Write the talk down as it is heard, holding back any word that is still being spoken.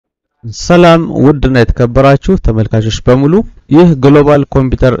ሰላም ውድና የተከበራችሁ ተመልካቾች በሙሉ ይህ ግሎባል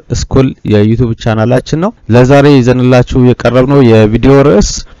ኮምፒውተር ስኩል የዩቲዩብ ቻናላችን ነው። ለዛሬ ይዘንላችሁ የቀረብነው የቪዲዮ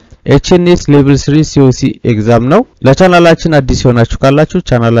ርዕስ HNS level 3 COC ኤግዛም ነው። ለቻናላችን አዲስ ሆናችሁ ካላችሁ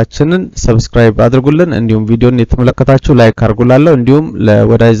ቻናላችንን ሰብስክራይብ አድርጉልን፣ እንዲሁም ቪዲዮን የተመለከታችሁ ላይክ አድርጉላችሁ፣ እንዲሁም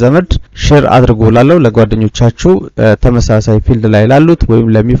ለወዳጅ ዘመድ ሼር አድርጉላችሁ፣ ለጓደኞቻችሁ ተመሳሳይ ፊልድ ላይ ላሉት ወይም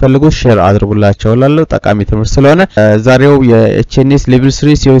ለሚፈልጉት ሼር አድርጉላችሁ ላለው ጠቃሚ ትምህርት ስለሆነ ዛሬው የHNS level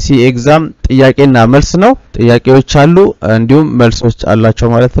 3 COC ኤግዛም ጥያቄና መልስ ነው። ጥያቄዎች አሉ እንዲሁም መልሶች አላቸው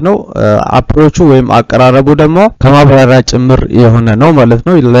ማለት ነው። አፕሮቹ ወይም አቀራረቡ ደግሞ ከማብራሪያ ጭምር የሆነ ነው ማለት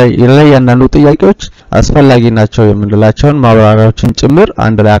ነው። የለያንዳንዱ ጥያቄዎች አስፈላጊ ናቸው የምንላቸውን ማብራሪያዎችን ጭምር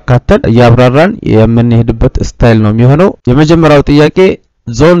አንድ ላይ አካተን ያብራራን የምንሄድበት ስታይል ነው የሚሆነው። የመጀመሪያው ጥያቄ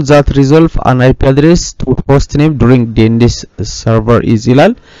zone that resolve an IP address to host name during DNS server is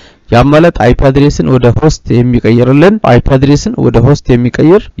ይላል። ያማለት IP አድሬስን ወደ ሆስት የሚቀይርልን IP አድሬስን ወደ ሆስት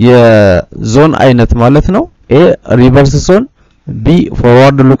የሚቀይር የዞን አይነት ማለት ነው። A reverse zone, B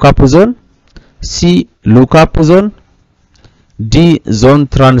forward lookup zone, C lookup zone, D zone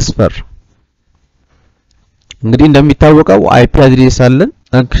transfer። እንግዲህ እንደሚታወቀው IP አድሬስ አለን።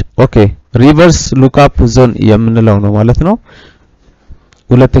 ኦኬ reverse lookup zone የምንለው ነው ማለት ነው።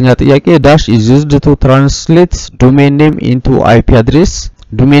 ሁለተኛ ጥያቄ dash is used to translate domain name into IP address።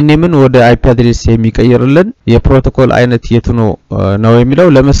 ዶሜን ኔምን ወደ IP አድሬስ የሚቀይርልን የፕሮቶኮል አይነት የቱ ነው የሚለው።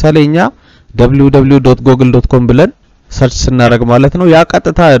 ለምሳሌ እኛ www.google.com ብለን ሰርች ስናደርግ ማለት ነው ያ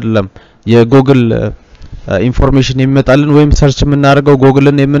ቀጥታ አይደለም የጉግል ኢንፎርሜሽን የሚመጣልን ወይም ሰርች የምናደርገው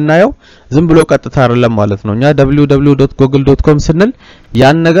ጉግልን የምናየው ዝም ብሎ ቀጥታ አይደለም ማለት ነው። እኛ www.google.com ስንል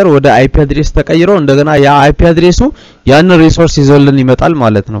ያን ነገር ወደ IP አድሬስ ተቀይሮ እንደገና ያ IP አድሬሱ ያን ሪሶርስ ይዞልን ይመጣል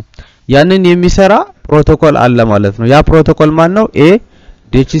ማለት ነው። ያንን የሚሰራ ፕሮቶኮል አለ ማለት ነው። ያ ፕሮቶኮል ማን ነው? A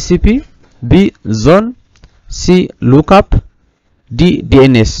DHCP, B zone, C lookup, D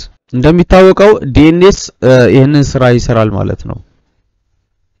DNS። እንደሚታወቀው DNS ይሄንን ስራ ይሰራል ማለት ነው።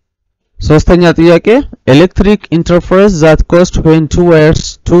 ሶስተኛ ጥያቄ electric interference that caused when two wires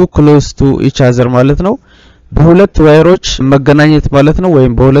too close to each other ማለት ነው። በሁለት ዋየሮች መገናኘት ማለት ነው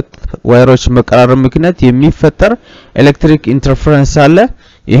ወይም በሁለት ዋየሮች መቀራረብ ምክንያት የሚፈጠር ኤሌክትሪክ ኢንተርፌረንስ አለ።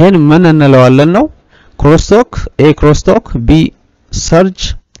 ይሄን ምን እንለዋለን ነው? crosstalk፣ A crosstalk፣ B surge፣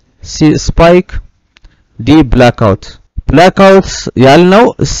 C spike፣ D blackout። blackout ያልነው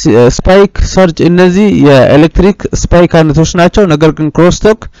spike፣ surge እነዚህ የኤሌክትሪክ ስፓይክ አይነቶች ናቸው። ነገር ግን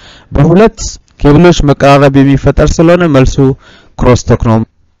crosstalk በሁለት ኬብሎች መቀራረብ የሚፈጠር ስለሆነ መልሱ crosstalk ነው።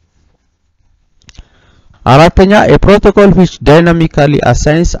 አራተኛ a protocol which dynamically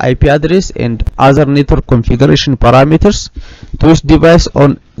assigns IP address and other network configuration parameters to each device on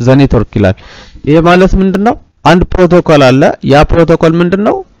the network ይላል። ይሄ ማለት ምንድነው? አንድ ፕሮቶኮል አለ። ያ ፕሮቶኮል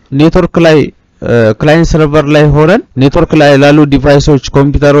ምንድነው? ኔትወርክ ላይ ክላይንት ሰርቨር ላይ ሆነን ኔትወርክ ላይ ላሉ ዲቫይሶች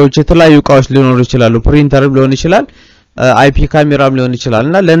ኮምፒውተሮች የተለያዩ እቃዎች ሊኖሩ ይችላሉ። ፕሪንተርም ሊሆን ይችላል፣ IP ካሜራም ሊሆን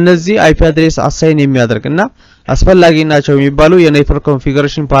ይችላልና ለነዚህ IP አድሬስ አሳይን የሚያደርግና አስፈላጊ ናቸው የሚባሉ የኔትወርክ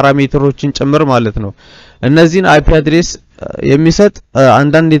ኮንፊገሬሽን ፓራሜትሮችን ጭምር ማለት ነው። እነዚህን IP አድሬስ የሚሰጥ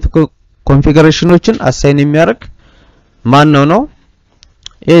አንዳንድ ኮንፊገሬሽኖችን አሳይን የሚያደርግ ማን ነው?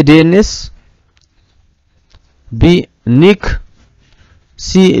 A DNS፣ B NIC፣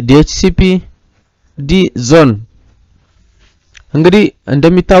 C DHCP፣ D zone። እንግዲህ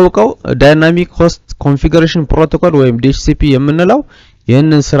እንደሚታወቀው ዳይናሚክ ሆስት ኮንፊገሬሽን ፕሮቶኮል ወይም DHCP የምንለው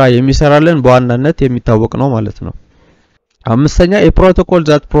ይህንን ስራ የሚሰራልን በዋናነት የሚታወቅ ነው ማለት ነው። አምስተኛ a protocol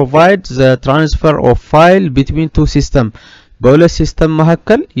that provides the transfer of file between two system በሁለት ሲስተም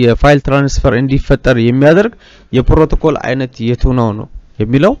መካከል የፋይል ትራንስፈር እንዲፈጠር የሚያደርግ የፕሮቶኮል አይነት የቱ ነው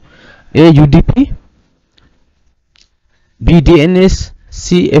የሚለው። A UDP፣ B DNS፣ C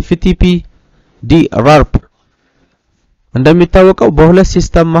FTP፣ D RARP። እንደሚታወቀው በሁለት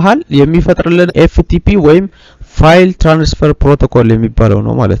ሲስተም መሃል የሚፈጥርልን FTP ወይም ፋይል ትራንስፈር ፕሮቶኮል የሚባለው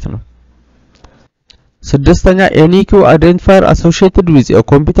ነው ማለት ነው። ስድስተኛ NEQ identifier associated with a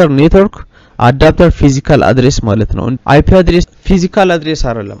computer network adapter physical address ማለት ነው። IP አድሬስ ፊዚካል አድሬስ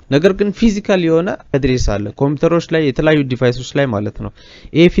አይደለም፣ ነገር ግን ፊዚካል የሆነ አድሬስ አለ ኮምፒውተሮች ላይ የተለያዩ ዲቫይሶች ላይ ማለት ነው።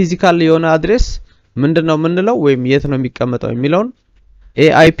 ይሄ ፊዚካል የሆነ አድሬስ ምንድነው የምንለው ወይም የት ነው የሚቀመጠው የሚለውን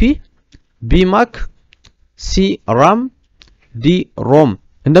A IP፣ B MAC፣ C RAM፣ D ROM።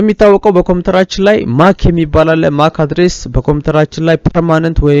 እንደሚታወቀው በኮምፒውተራችን ላይ MAC የሚባል አለ። MAC አድሬስ በኮምፒውተራችን ላይ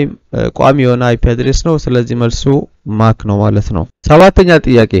ፐርማነንት ወይም ቋሚ የሆነ IP አድሬስ ነው። ስለዚህ መልሱ MAC ነው ማለት ነው። ሰባተኛ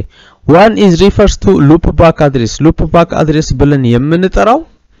ጥያቄ one is refers to loopback address። loopback address ብለን የምንጠራው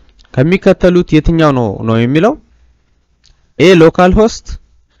ከሚከተሉት የትኛው ነው የሚለው A local host፣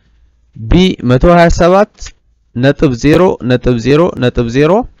 B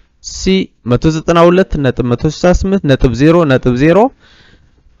 127.0.0.0፣ C 192.168.0.0፣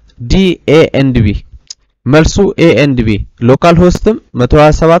 ዲ ኤ ኤንድ ቢ መልሱ ኤ ኤንድ ቢ ሎካል ሆስትም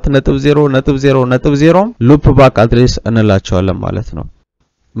 127.0.0.0 ሉፕ ባክ አድሬስ እንላቸዋለን ማለት ነው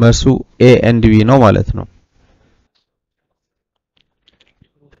መልሱ ኤ ኤንድ ቢ ነው ማለት ነው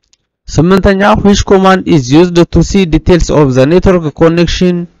ስምንተኛ which command is used to see details of the network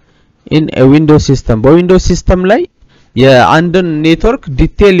connection in a Windows system በዊንዶውስ ሲስተም ላይ የአንድን ኔትወርክ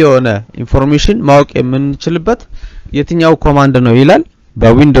ዲቴል የሆነ ኢንፎርሜሽን ማወቅ የምንችልበት የትኛው ኮማንድ ነው ይላል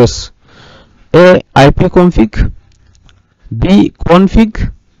በዊንዶውስ A ipconfig B config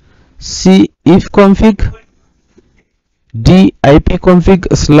C ifconfig D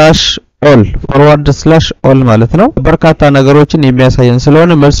ipconfig/all forward/all ማለት ነው በርካታ ነገሮችን የሚያሳየን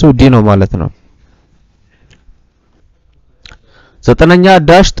ስለሆነ መልሱ ዲ ነው ማለት ነው ዘጠነኛ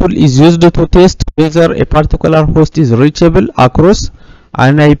dash tool is used to test whether a particular host is reachable across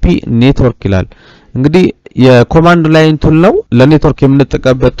an IP network ይላል እንግዲህ የኮማንድ ላይን ቱል ነው ለኔትወርክ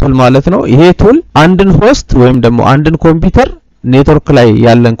የምንጠቀምበት ቱል ማለት ነው ይሄ ቱል አንድን ሆስት ወይም ደግሞ አንድን ኮምፒውተር ኔትወርክ ላይ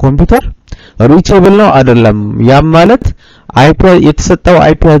ያለን ኮምፒውተር ሪቸብል ነው አይደለም ያም ማለት IP የተሰጠው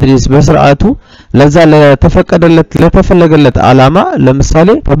IP አድሬስ በስርዓቱ ለዛ ለተፈለገለት አላማ ለምሳሌ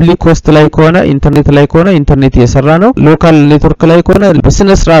ፐብሊክ ሆስት ላይ ከሆነ ኢንተርኔት ላይ ከሆነ ኢንተርኔት እየሰራ ነው ሎካል ኔትወርክ ላይ ከሆነ በስነ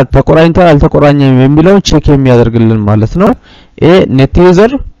ስርዓት ተቆራኝቷል አልተቆራኘም የሚለው ቼክ የሚያደርግልን ማለት ነው ኤ ኔት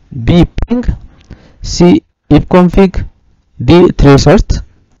ዩዘር ቢ ፒንግ C ifconfig D traceert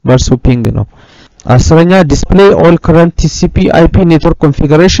መልሱ ፒንግ ነው አስረኛ display all current TCP IP network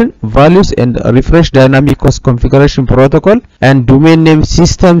configuration values and refresh dynamic host configuration protocol and domain name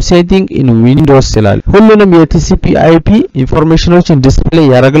system setting in Windows ይላል ሁሉንም የTCP IP ኢንፎርሜሽኖችን ዲስፕሌይ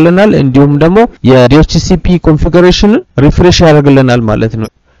ያደርግልናል እንዲሁም ደግሞ የDHCP configuration refresh ያደርግልናል ማለት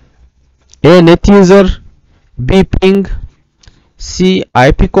ነው A net user B ping C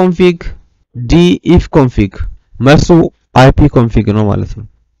ipconfig D ifconfig መልሱ ipconfig ነው ማለት ነው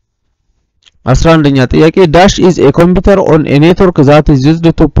 11ኛ ጥያቄ dash is a computer on a network that is used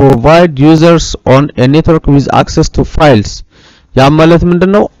to provide users on a network with access to files ያ ማለት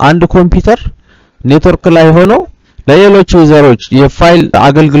ምንድነው አንድ ኮምፒውተር ኔትወርክ ላይ ሆኖ ለሌሎች ዩዘሮች የፋይል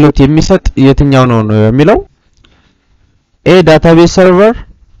አገልግሎት የሚሰጥ የትኛው ነው የሚለው A database server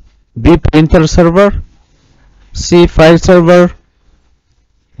B printer server C file server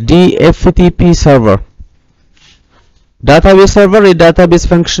D FTP server database server የዳታቤስ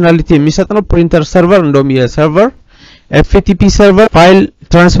ፈንክሽናሊቲ የሚሰጥ ነው printer server እንደውም የሰርቨር FTP server ፋይል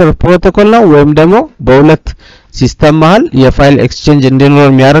ትራንስፈር ፕሮቶኮል ነው ወይም ደግሞ በሁለት ሲስተም መሃል የፋይል ኤክስቼንጅ እንዲኖር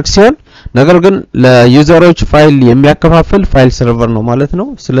የሚያደርግ ሲሆን ነገር ግን ለዩዘሮች ፋይል የሚያከፋፍል ፋይል ሰርቨር ነው ማለት ነው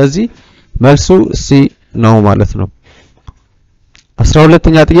ስለዚህ መልሱ C ነው ማለት ነው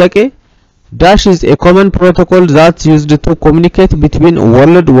 12ኛ ጥያቄ Dash is a common protocol that's used to communicate between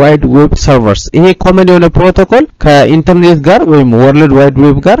world wide web servers ይሄ common የሆነ ፕሮቶኮል ከኢንተርኔት ጋር ወይም world wide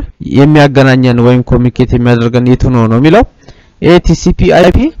web ጋር የሚያገናኘን ወይም ኮሙኒኬት የሚያደርገን የቱ ነው የሚለው A TCP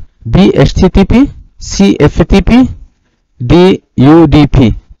IP B HTTP C FTP D UDP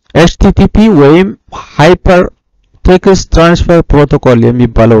HTTP ወይም Hyper Text Transfer Protocol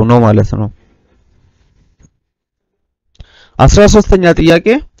የሚባለው ነው ማለት ነው 13ኛ ጥያቄ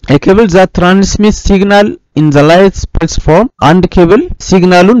A cable that transmits signal in the light spectrum form and cable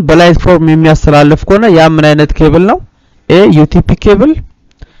ሲግናሉን በላይት ፎርም የሚያስተላልፍ ከሆነ ያ ምን አይነት ኬብል ነው A UTP cable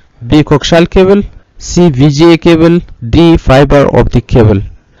B coaxial cable C VGA cable D fiber optic cable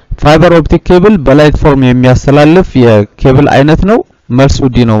fiber optic cable በላይት ፎርም የሚያስተላልፍ የኬብል አይነት ነው መልሱ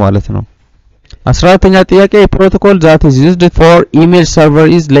D ነው ማለት ነው 14ኛ ጥያቄ protocol that is used for email server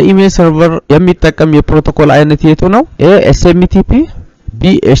is ለኢሜል ሰርቨር የሚጠቀም የፕሮቶኮል አይነት የቱ ነው A SMTP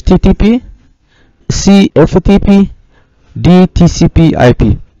B HTTP C FTP D TCP IP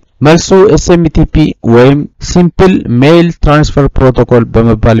መልሱ SMTP ወይም Simple Mail Transfer Protocol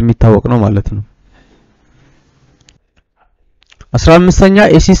በመባል የሚታወቅ ነው ማለት ነው 15ኛ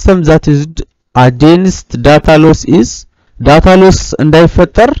A system that is against data loss is data loss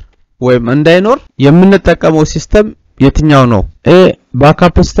እንዳይፈጠር ወይም እንዳይኖር የምንጠቀመው ሲስተም የትኛው ነው A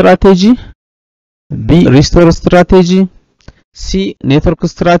backup strategy B restore strategy C network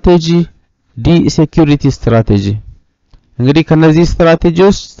strategy D security strategy እንግዲህ ከነዚህ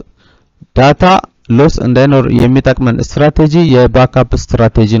ስትራቴጂዎች ዳታ ሎስ እንዳይኖር የሚጠቅመን ስትራቴጂ የባክአፕ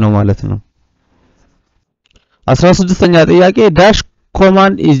ስትራቴጂ ነው ማለት ነው 16ኛ ጥያቄ dash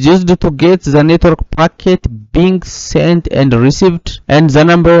command is used to get the network packet being sent and received and the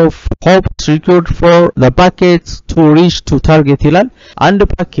number of hops required for the packet to reach to target ይላል አንድ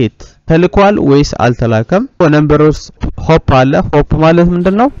ፓኬት ተልኳል ወይስ አልተላከም ነምበሮስ ሆፕ አለ ሆፕ ማለት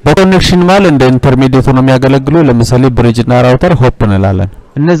ምንድነው በኮኔክሽን ማለት እንደ ኢንተርሚዲየት ሆኖ የሚያገለግሉ ለምሳሌ ብሪጅ እና ራውተር ሆፕ እንላለን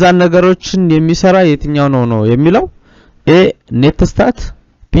እነዛን ነገሮችን የሚሰራ የትኛው ነው የሚለው A ኔትስታት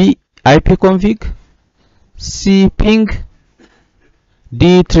B ipconfig C ping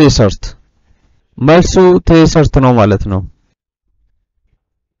D tracert መልሱ tracert ነው ማለት ነው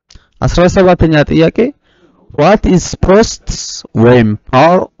 17ኛ ጥያቄ What is posts ወይም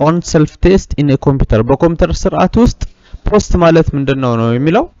power on self test in a computer በኮምፒውተር ስርዓት ውስጥ post ማለት ምንድነው ነው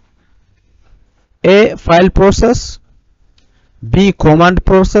የሚለው A file process B command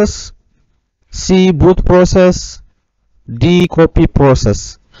process C boot process D copy process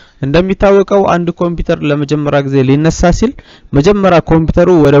እንደሚታወቀው አንድ ኮምፒውተር ለመጀመሪያ ጊዜ ሊነሳ ሲል መጀመሪያ ኮምፒውተሩ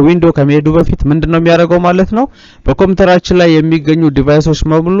ወደ ዊንዶ ከመሄዱ በፊት ምንድነው የሚያደርገው ማለት ነው በኮምፒውተራችን ላይ የሚገኙ ዲቫይሶች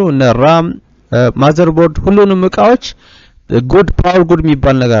በሙሉ እነ RAM ማዘርቦርድ ሁሉንም እቃዎች ጉድ ፓወር ጉድ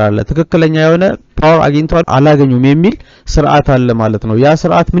የሚባል ነገር አለ ትክክለኛ የሆነ ፓወር አግኝቷል አላገኙም የሚል ስርዓት አለ ማለት ነው ያ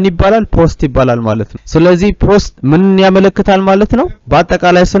ስርዓት ምን ይባላል ፖስት ይባላል ማለት ነው ስለዚህ ፖስት ምን ያመለክታል ማለት ነው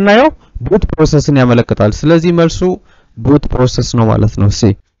በአጠቃላይ ስናየው boot ፕሮሰስን ያመለክታል ስለዚህ መልሱ boot ፕሮሰስ ነው ማለት ነው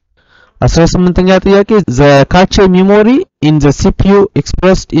ሲ 18ኛ ጥያቄ the cache memory in the CPU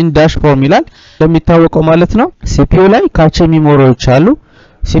expressed in dash form ይላል እንደሚታወቀው ማለት ነው CPU ላይ cache memoryዎች አሉ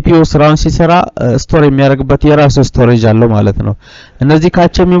CPU ስራውን ሲሰራ ስቶር የሚያደርግበት የራሱ ስቶሬጅ አለው ማለት ነው እነዚህ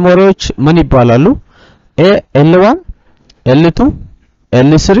cache memoryዎች ምን ይባላሉ A L1 L2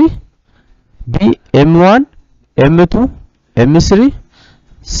 L3 B M1 M2 M3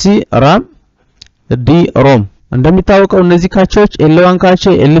 C RAM D ROM እንደሚታወቀው እነዚህ ካቼዎች L1 ካቼ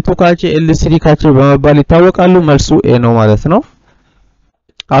L2 ካቼ L3 ካቼ በመባል ይታወቃሉ መልሱ A ነው ማለት ነው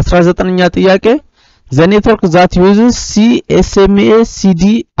 19ኛ ጥያቄ The network that uses CSMA CD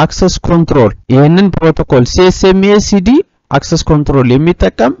access control ይሄንን ፕሮቶኮል CSMA CD access control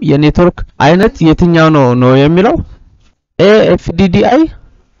የሚጠቀም የኔትወርክ አይነት የትኛው ነው የሚለው A FDDI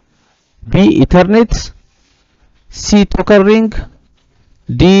B Ethernet C token ring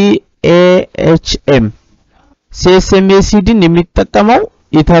D AHM CSMA CD የሚጠቀመው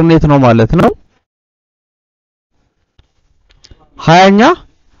ኢተርኔት ነው ማለት ነው 20ኛ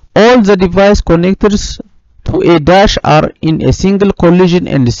all the device connected to a dash are in a single collision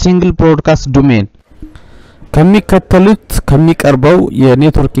and single broadcast domain ከሚከተሉት ከሚቀርበው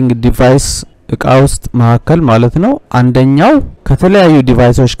የኔትወርኪንግ ዲቫይስ እቃ ውስጥ መካከል ማለት ነው አንደኛው ከተለያዩ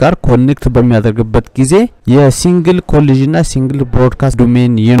ዲቫይሶች ጋር ኮኔክት በሚያደርግበት ጊዜ የሲንግል ኮሊዥን እና ሲንግል ብሮድካስት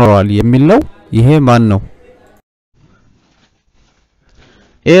ዶሜን ይኖራል የሚለው ይሄ ማን ነው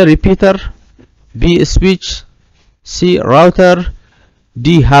A repeater B switch C router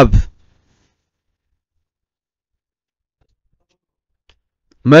D hub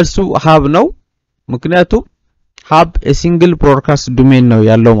መልሱ hub ነው ምክንያቱም hub a single broadcast domain ነው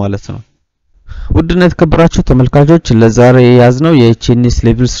ያለው ማለት ነው ውድና የተከበራችሁ ተመልካቾች ለዛሬ ያዝነው የኤችኤንኤስ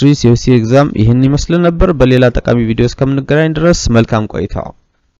ሌቭል 3 COC ኤግዛም ይሄን ይመስል ነበር በሌላ ጠቃሚ ቪዲዮ እስከምንገናኝ ድረስ መልካም ቆይታ